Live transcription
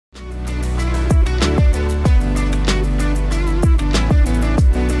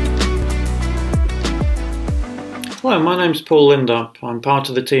Hello, my name's Paul Lindop. I'm part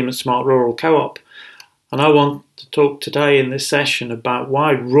of the team at SmartRuralCoop, and I want to talk today in this session about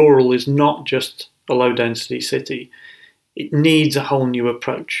why rural is not just a low-density city. It needs a whole new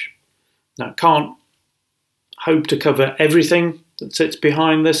approach. Now, I can't hope to cover everything that sits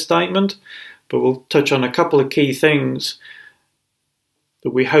behind this statement, but we'll touch on a couple of key things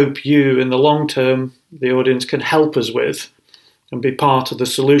that we hope you, in the long term, the audience, can help us with and be part of the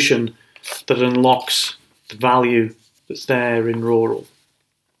solution that unlocks the value that's there in rural.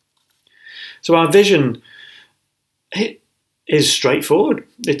 So our vision is straightforward.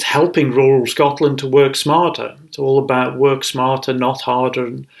 It's helping rural Scotland to work smarter. It's all about work smarter, not harder,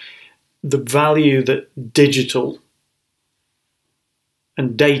 and the value that digital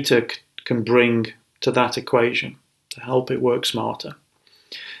and data can bring to that equation to help it work smarter.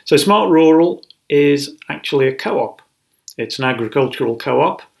 So Smart Rural is actually a co-op. It's an agricultural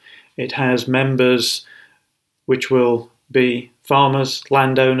co-op. It has members which will be farmers,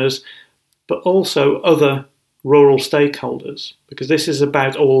 landowners, but also other rural stakeholders, because this is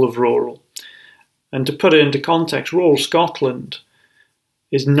about all of rural. And to put it into context, rural Scotland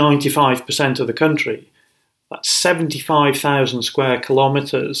is 95% of the country. That's 75,000 square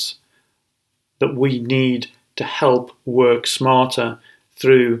kilometres that we need to help work smarter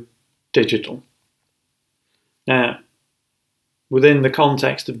through digital. Now, within the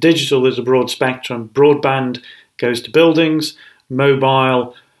context of digital, there's a broad spectrum. Broadband goes to buildings,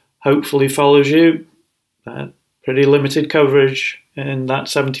 mobile hopefully follows you. Pretty limited coverage in that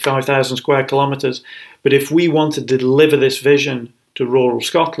 75,000 square kilometres. But if we want to deliver this vision to rural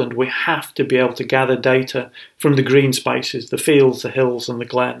Scotland, we have to be able to gather data from the green spaces, the fields, the hills and the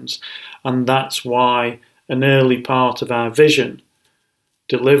glens. And that's why an early part of our vision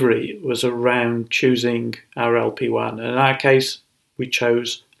delivery was around choosing our LP1. In our case, we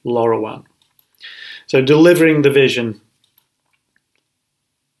chose LoRaWAN. So delivering the vision,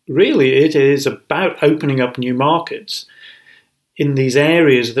 really it is about opening up new markets in these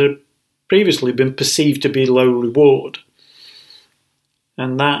areas that have previously been perceived to be low reward.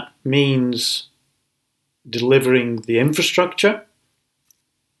 And that means delivering the infrastructure,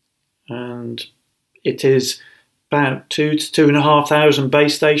 and it is about 2,000 to 2,500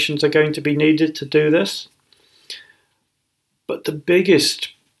 base stations are going to be needed to do this. But the biggest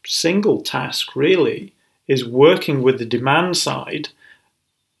single task really is working with the demand side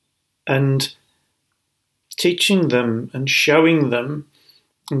and teaching them and showing them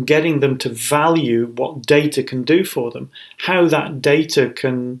and getting them to value what data can do for them, how that data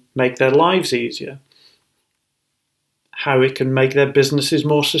can make their lives easier, how it can make their businesses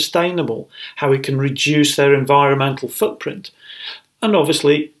more sustainable, how it can reduce their environmental footprint, and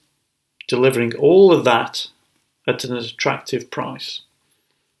obviously delivering all of that at an attractive price.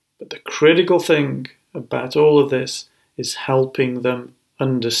 But the critical thing about all of this is helping them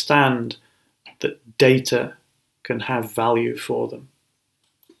understand that data can have value for them.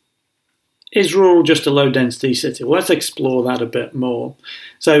 Is rural just a low density city? Well, let's explore that a bit more.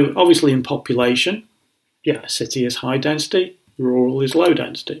 So obviously in population, yeah, city is high density, rural is low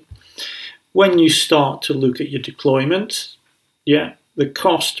density. When you start to look at your deployment, yeah, the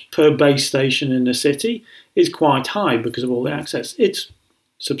cost per base station in a city is quite high because of all the access. It's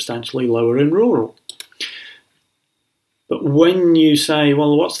substantially lower in rural. But when you say,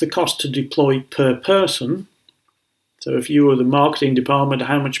 well, what's the cost to deploy per person? So if you were the marketing department,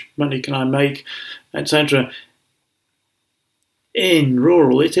 how much money can I make, etc. In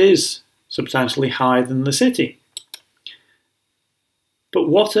rural, it is substantially higher than the city. But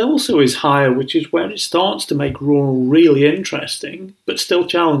what also is higher, which is where it starts to make rural really interesting, but still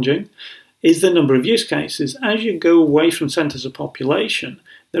challenging, is the number of use cases. As you go away from centres of population,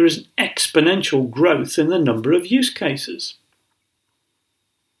 there is an exponential growth in the number of use cases.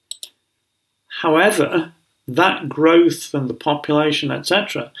 However, that growth and the population,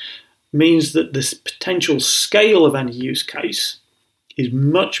 etc., means that this potential scale of any use case is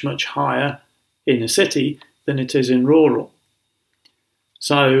much, much higher in a city than it is in rural.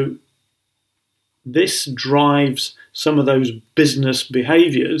 So this drives some of those business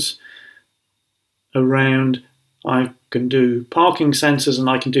behaviours around, I can do parking sensors and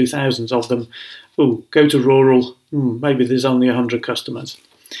I can do thousands of them. Oh, go to rural, maybe there's only 100 customers.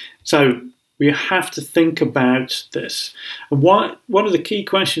 So we have to think about this. And one of the key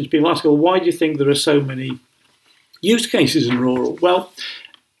questions people ask, well, why do you think there are so many use cases in rural? Well,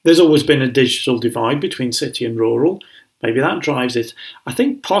 there's always been a digital divide between city and rural. Maybe that drives it. I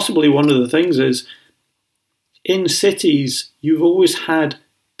think possibly one of the things is in cities, you've always had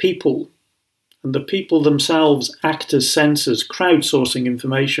people And the people themselves act as sensors, crowdsourcing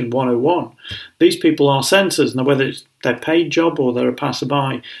information 101. These people are sensors. Now, whether it's their paid job or they're a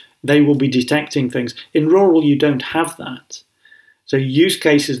passerby, they will be detecting things. In rural, you don't have that. So use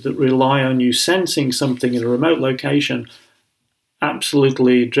cases that rely on you sensing something in a remote location,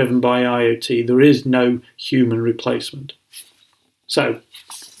 absolutely driven by IoT. There is no human replacement. So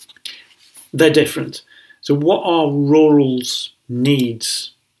they're different. So what are rural's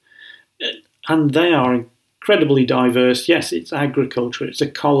needs? And they are incredibly diverse. Yes, it's agriculture, it's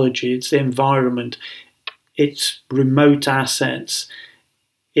ecology, it's the environment, it's remote assets,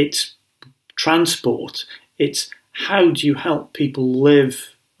 it's transport, it's how do you help people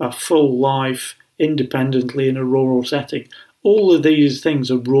live a full life independently in a rural setting. All of these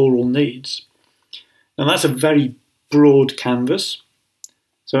things are rural needs. And that's a very broad canvas.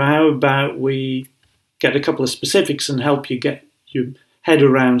 So how about we get a couple of specifics and help you get your head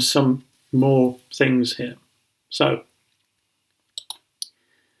around some more things here. So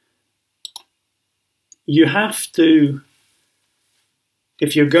you have to,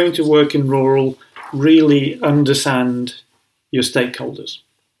 if you're going to work in rural, really understand your stakeholders,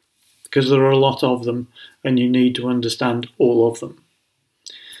 because there are a lot of them and you need to understand all of them.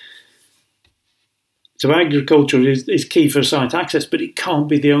 So agriculture is key for site access, but it can't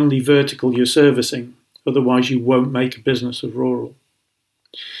be the only vertical you're servicing, otherwise you won't make a business of rural.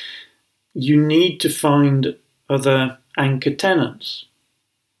 You need to find other anchor tenants.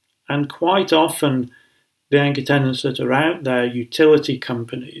 And quite often, the anchor tenants that are out there, utility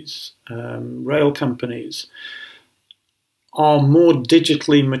companies, rail companies, are more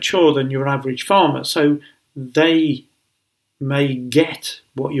digitally mature than your average farmer. So they may get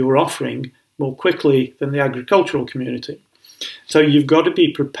what you're offering more quickly than the agricultural community. So you've got to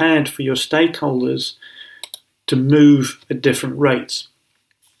be prepared for your stakeholders to move at different rates.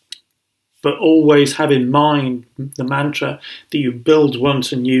 But always have in mind the mantra that you build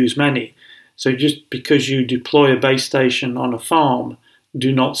once and use many. So just because you deploy a base station on a farm,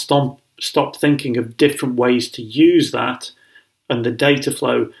 do not stop thinking of different ways to use that and the data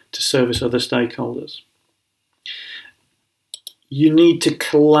flow to service other stakeholders. You need to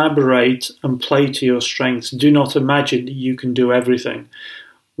collaborate and play to your strengths. Do not imagine that you can do everything.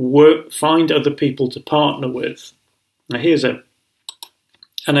 Find other people to partner with. Now here's an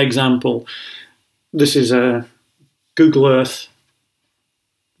example. This is a Google Earth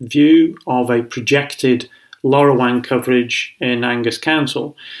view of a projected LoRaWAN coverage in Angus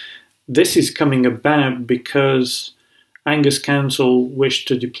Council. This is coming about because Angus Council wished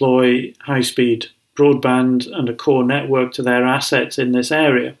to deploy high-speed broadband and a core network to their assets in this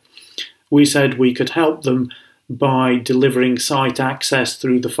area. We said we could help them by delivering site access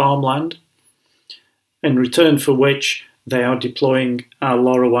through the farmland, in return for which they are deploying our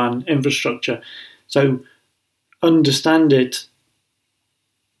LoRaWAN infrastructure. So understand it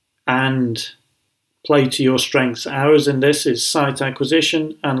and play to your strengths. Ours in this is site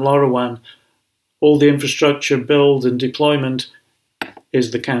acquisition and LoRaWAN. All the infrastructure build and deployment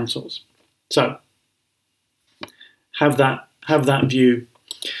is the council's. So have that view.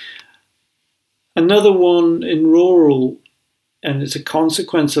 Another one in rural, and it's a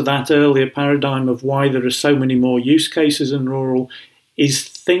consequence of that earlier paradigm of why there are so many more use cases in rural, is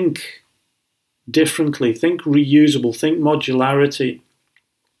think differently, think reusable, think modularity.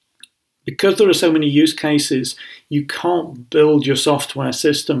 Because there are so many use cases, you can't build your software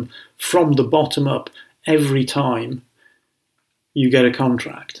system from the bottom up every time you get a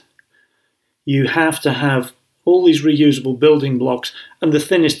contract. You have to have all these reusable building blocks and the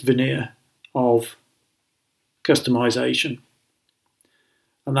thinnest veneer of customization.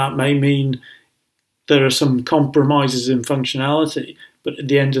 And that may mean there are some compromises in functionality, but at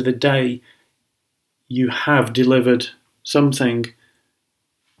the end of the day, you have delivered something,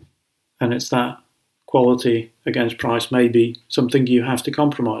 and it's that quality against price may be something you have to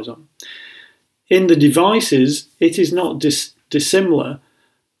compromise on. In the devices, it is not dissimilar,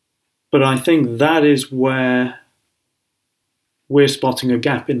 but I think that is where we're spotting a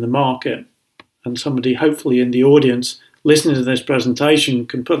gap in the market, and somebody hopefully in the audience listening to this presentation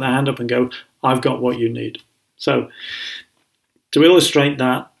can put their hand up and go, I've got what you need. So to illustrate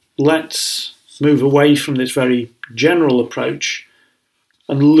that, let's move away from this very general approach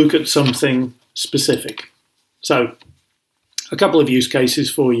and look at something specific. So a couple of use cases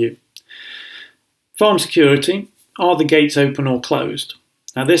for you. Farm security. Are the gates open or closed?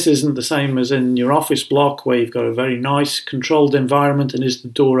 Now this isn't the same as in your office block where you've got a very nice controlled environment and is the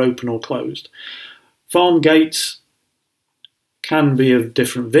door open or closed. Farm gates can be of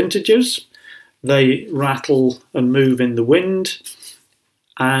different vintages. They rattle and move in the wind,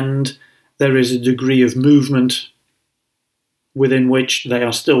 and there is a degree of movement within which they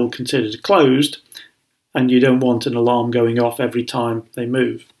are still considered closed, and you don't want an alarm going off every time they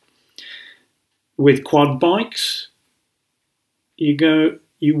move. With quad bikes,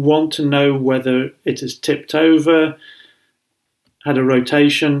 you want to know whether it has tipped over, had a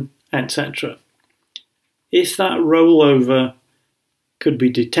rotation, etc. If that rollover could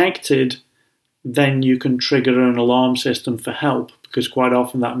be detected, then you can trigger an alarm system for help, because quite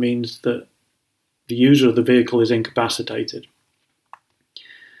often that means that the user of the vehicle is incapacitated.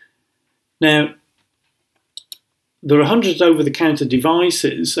 Now, there are hundreds of over-the-counter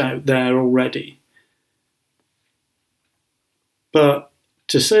devices out there already, but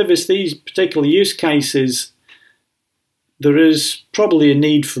to service these particular use cases, there is probably a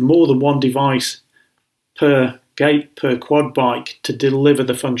need for more than one device per gate, per quad bike, to deliver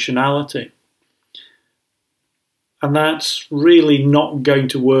the functionality. And that's really not going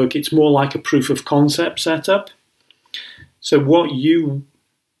to work. It's more like a proof of concept setup. So what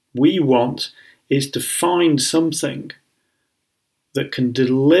we want is to find something that can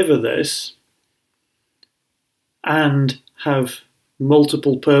deliver this and have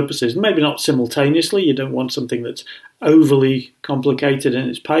multiple purposes. Maybe not simultaneously. You don't want something that's overly complicated in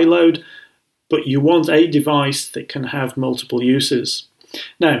its payload, but you want a device that can have multiple uses.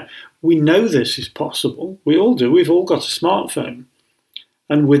 Now, we know this is possible. We all do. We've all got a smartphone.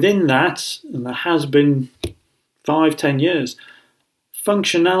 And within that, and there has been 5-10 years,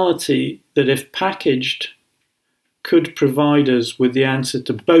 functionality that, if packaged, could provide us with the answer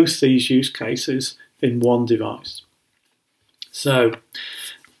to both these use cases in one device. So,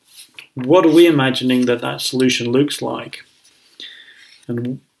 what are we imagining that solution looks like?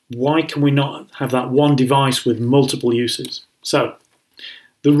 And why can we not have that one device with multiple uses? So,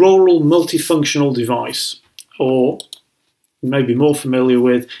 the rural multifunctional device, or maybe more familiar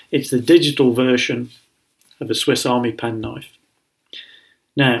with, it's the digital version of a Swiss Army penknife.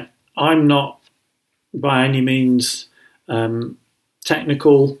 Now, I'm not by any means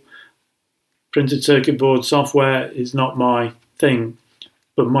technical. Printed circuit board software is not my thing,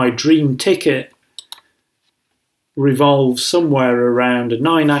 but my dream ticket revolves somewhere around a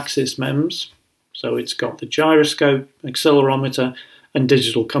 9-axis MEMS. So it's got the gyroscope, accelerometer, and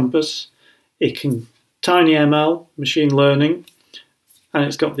digital compass. It can tiny ML, machine learning, and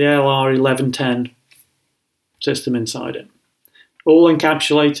it's got the ALR 1110 system inside it, all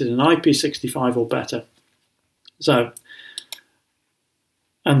encapsulated in IP65 or better. So,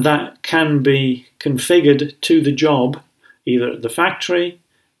 and that can be configured to the job either at the factory,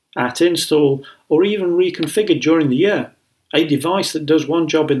 at install, or even reconfigured during the year. A device that does one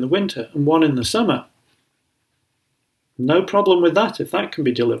job in the winter and one in the summer. No problem with that if that can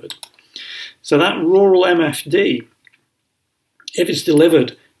be delivered. So that rural MFD, if it's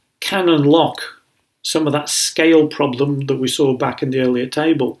delivered, can unlock some of that scale problem that we saw back in the earlier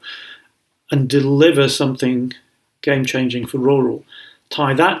table and deliver something game-changing for rural.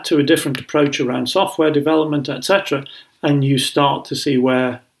 Tie that to a different approach around software development, etc., and you start to see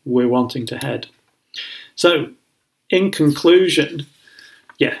where we're wanting to head. So, in conclusion,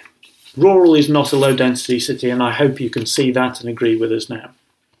 yeah, rural is not a low-density city, and I hope you can see that and agree with us now.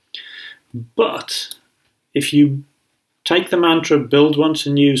 But if you take the mantra, build once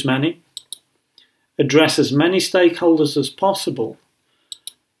and use many, address as many stakeholders as possible,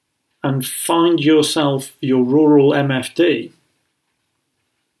 and find yourself your rural MFD,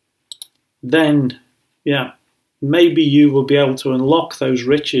 then, yeah, maybe you will be able to unlock those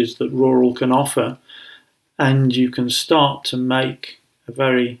riches that rural can offer, and you can start to make a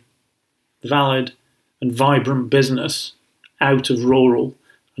very valid and vibrant business out of rural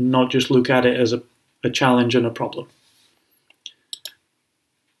and not just look at it as a challenge and a problem.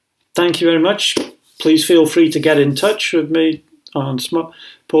 Thank you very much. Please feel free to get in touch with me on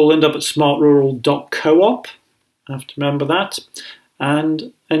Paul Lindop at smartrural.coop. I have to remember that.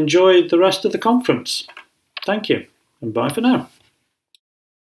 And enjoy the rest of the conference. Thank you, and bye for now.